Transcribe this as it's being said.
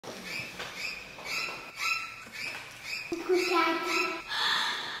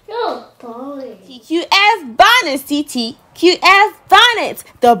No, boy. TQS bonnets, TQS bonnets.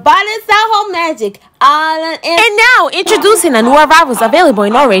 The bonnets that hold magic. And now, introducing the new arrivals available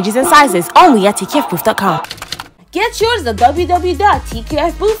in all ranges and sizes, only at tqfbooth.com. Get yours at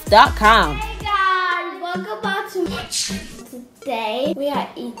www.tqfbooth.com. Hey guys, welcome back to today. We are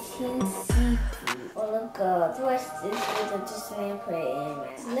eating seafood. Oh look, what's this? I just need to put it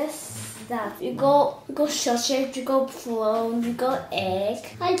in. Let's start. You go sausage, you go prawn, you go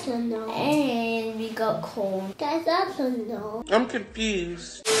egg. I don't know. And we got corn. Guys, I don't know. I'm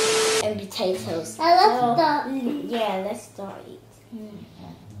confused. And potatoes. Let's start. Yeah, let's start eating.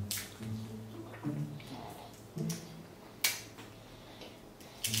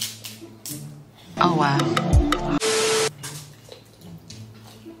 Oh wow.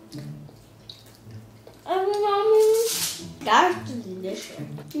 That's delicious.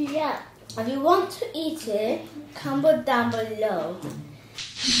 Yeah. If you want to eat it, comment down below.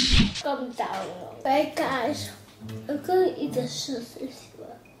 Come down. Hey guys, I'm gonna eat the sausage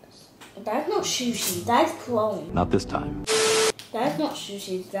first. That's not sushi, that's prawn. Not this time. That's not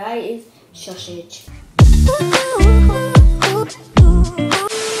sushi, that is sausage.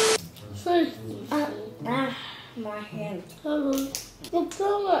 My hand. Sorry. That's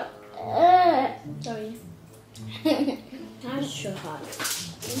so hot.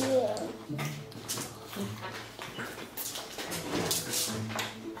 Yeah.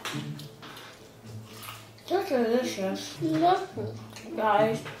 That's delicious. Nothing.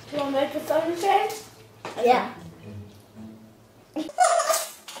 Guys, you want to make a funny face? Yeah.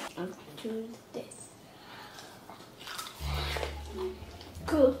 I'll do this.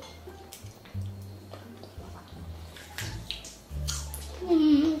 Good. I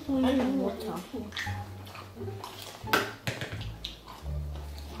need water.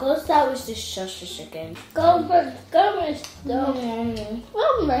 Go start with the sausage again. Go first. Go first.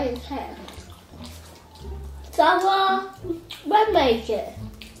 We'll make it. Summer, we'll make it.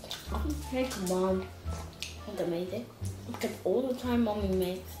 Hey, come on. I'm gonna make it. Because all the time mommy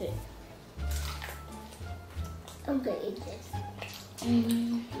makes it. I'm gonna eat this.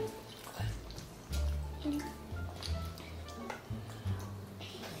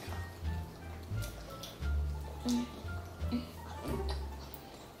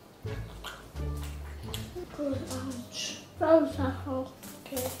 Good, ouch.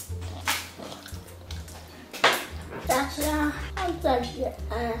 Okay. That's I'm done here.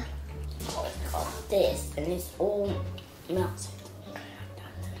 Got this, and it's all melted.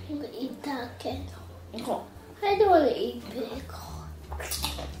 I'm gonna eat that again. Okay. I don't want to eat big.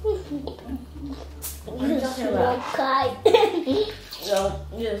 This is one guy. So,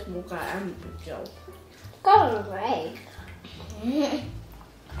 yes, Mocha, I'm a big Joe. Go away.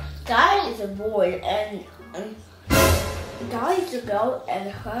 Guy is a boy, and guy is a girl, and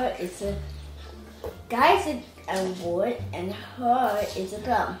her is a guy is a boy, and her is a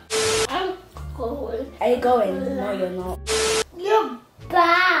girl. I'm going. Are you going? No, you're not. You're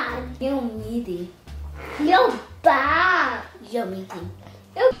bad. You're needy. You're bad. You're needy.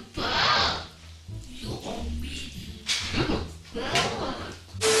 You're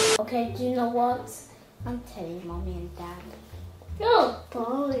Okay, do you know what? I'm telling mommy and dad. You're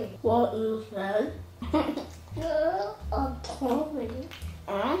boring. What you said? You're a boring.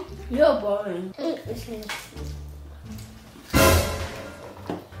 You're boring.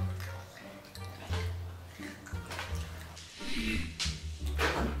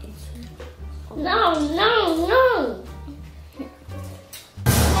 No.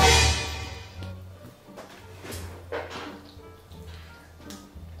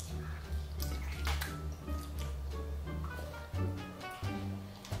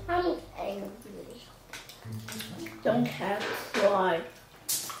 I'm angry. Don't have to cry.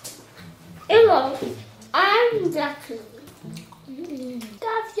 Hello, I'm Jackie.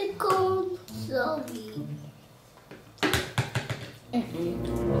 That's your cold sorry.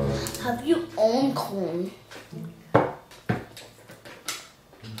 Have you owned corn?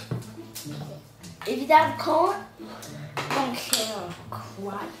 If you have corn, don't care.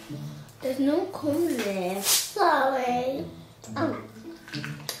 Cry. There's no corn left. Sorry.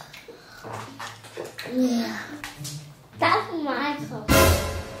 Yeah. That's my cold.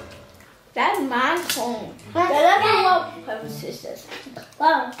 That's my corn. That's what Pepper sisters.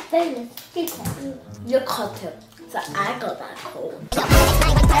 Wow, famous. You cut it. So I got that corn.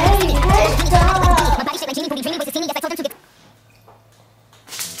 Hey, stop.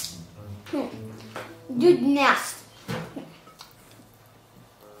 You nasty.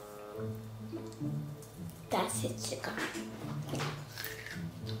 That's it, chicken.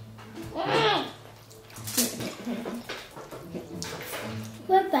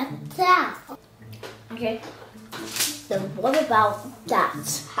 Yeah. Okay. Then what about that?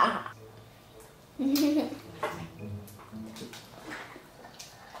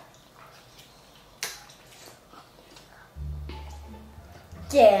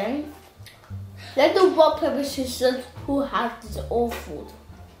 Then let's do rock, paper, scissors. Who has this all food?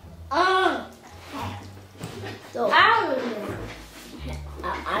 So I will.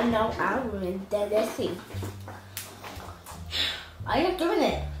 I know I will. Then let's see. Are you doing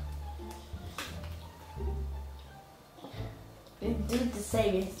it? You do the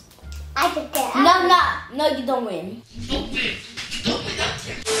same. I can get No, you don't win.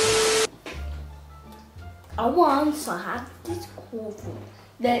 I want to have this cool food.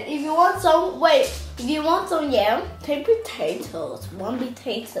 Then if you want some yam, take potatoes. One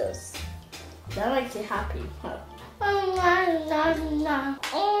potatoes. That makes you happy. Huh?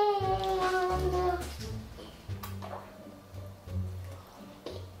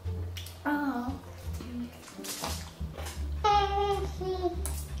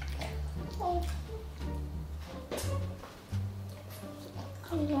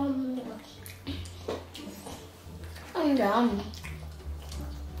 Yum.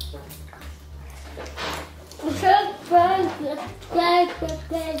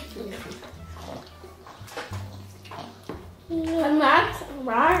 And that's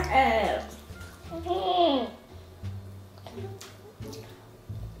right.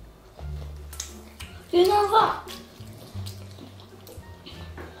 You know what?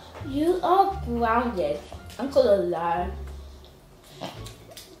 You are grounded. I'm gonna lie.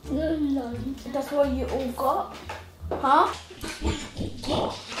 That's what you all got? Huh?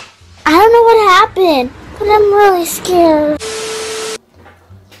 I don't know what happened, but I'm really scared.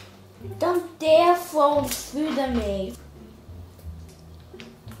 Don't dare throw food at me.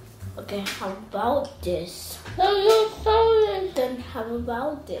 Okay, how about this? Then how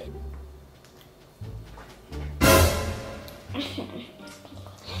about it?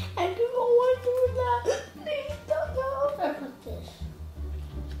 I don't want to do that. Please don't know. Look at this.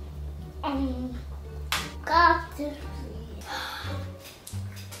 Got this.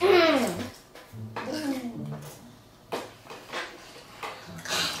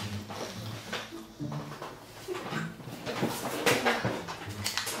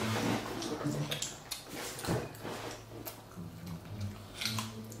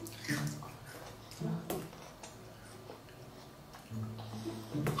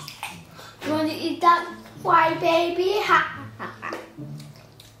 You want to eat that white baby? Ha ha ha.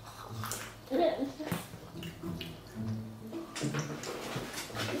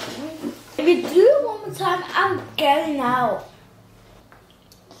 If you do it one more time, I'm getting out.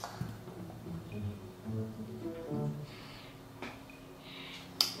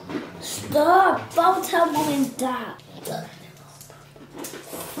 Stop! Don't tell mom and dad.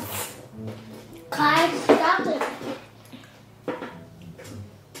 Kai, stop it.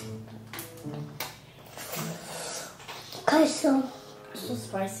 Kai, so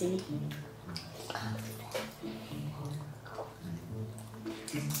spicy.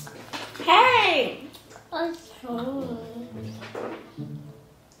 Hey! I'm sorry.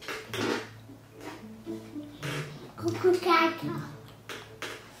 Cuckoo Kaka.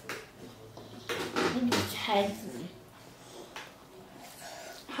 It's heavy.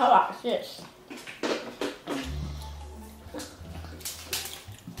 How about this?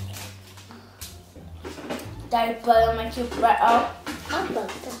 That butter makes you better. How about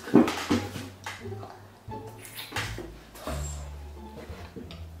that?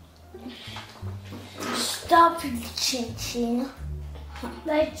 Stop it, Chin Chin.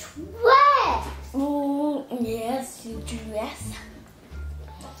 My dress. Oh, yes, you dress.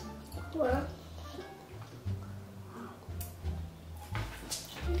 Well,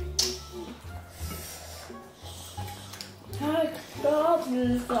 Stop,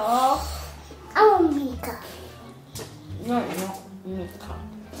 Mika. I'm a Mika. No, no, Mika.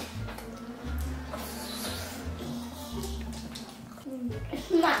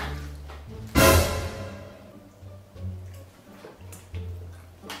 It's not.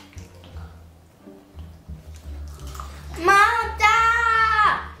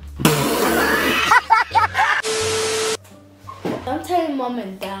 Don't tell your mom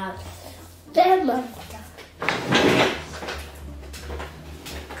and dad. They're my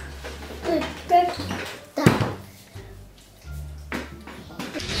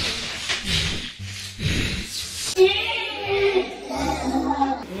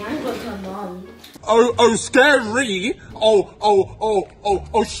I'm gonna tell mom. Oh, scary.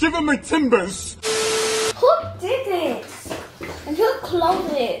 Oh, shiver my timbers. Who did it? And who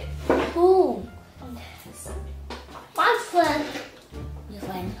closed it? Who? my friend. Your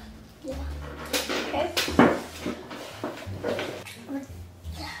friend. Okay.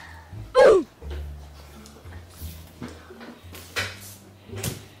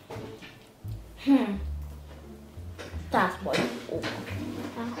 That's what.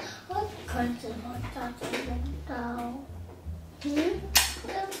 What kinds of hot dogs are down?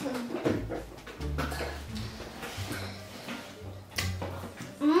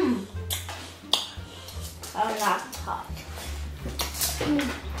 I'm not hot.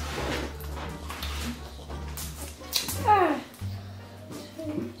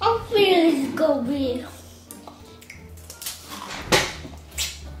 I'm feeling good.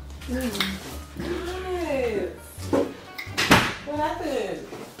 What happened?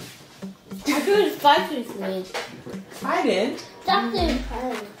 I couldn't fight with me. I didn't. That's it.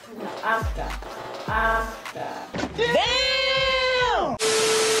 No, after. Damn!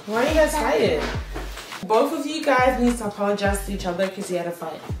 Why are you guys fighting? Both of you guys need to apologize to each other because you had a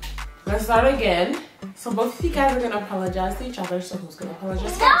fight. Let's start again. So both of you guys are gonna apologize to each other. So who's gonna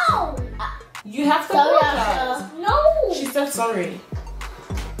apologize? No! You have to Sorry, apologize. No! She said sorry.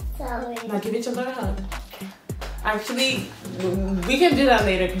 Sorry. Now give each other a hug. Actually, we can do that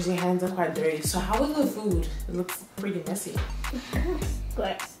later because your hands are quite dirty. So how was the food? It looks pretty messy.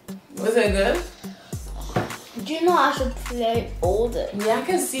 Great. Was it good? Do you know I should play older? Yeah, I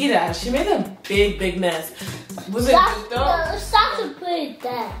can see that. She made a big mess. Was it good though? Sasha put it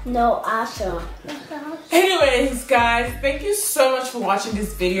there. No, Asha. Anyways, guys, thank you so much for watching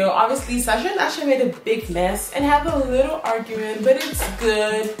this video. Obviously, Sasha and Asha made a big mess and have a little argument, but it's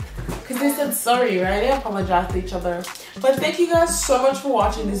good because they said sorry, right? They apologized to each other. But thank you guys so much for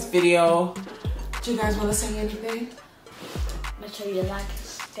watching this video. Do you guys want to say anything? Make sure you like and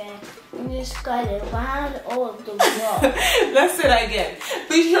subscribe. And you spread it around all the world. Let's say that again.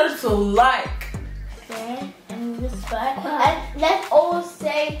 Be sure to like. And subscribe. And let's all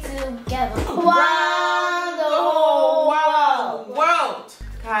say together. Around the whole world.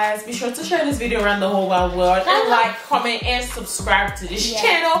 Guys, be sure to share this video around the whole wide world and like, comment, and subscribe to this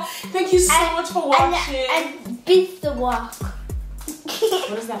channel. Thank you so much for watching. And beat the walk.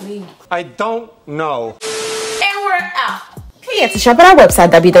 What does that mean? I don't know. And we're out. Forget to shop at our website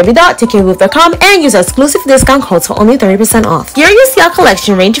www.takeyourmove.com and use our exclusive discount codes for only 30% off. Here you see our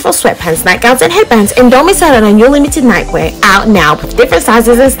collection ranging from sweatpants, nightgowns, and headbands, and don't miss out on our new limited nightwear out now with different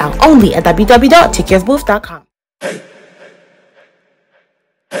sizes and styles only at www.takeyourmove.com.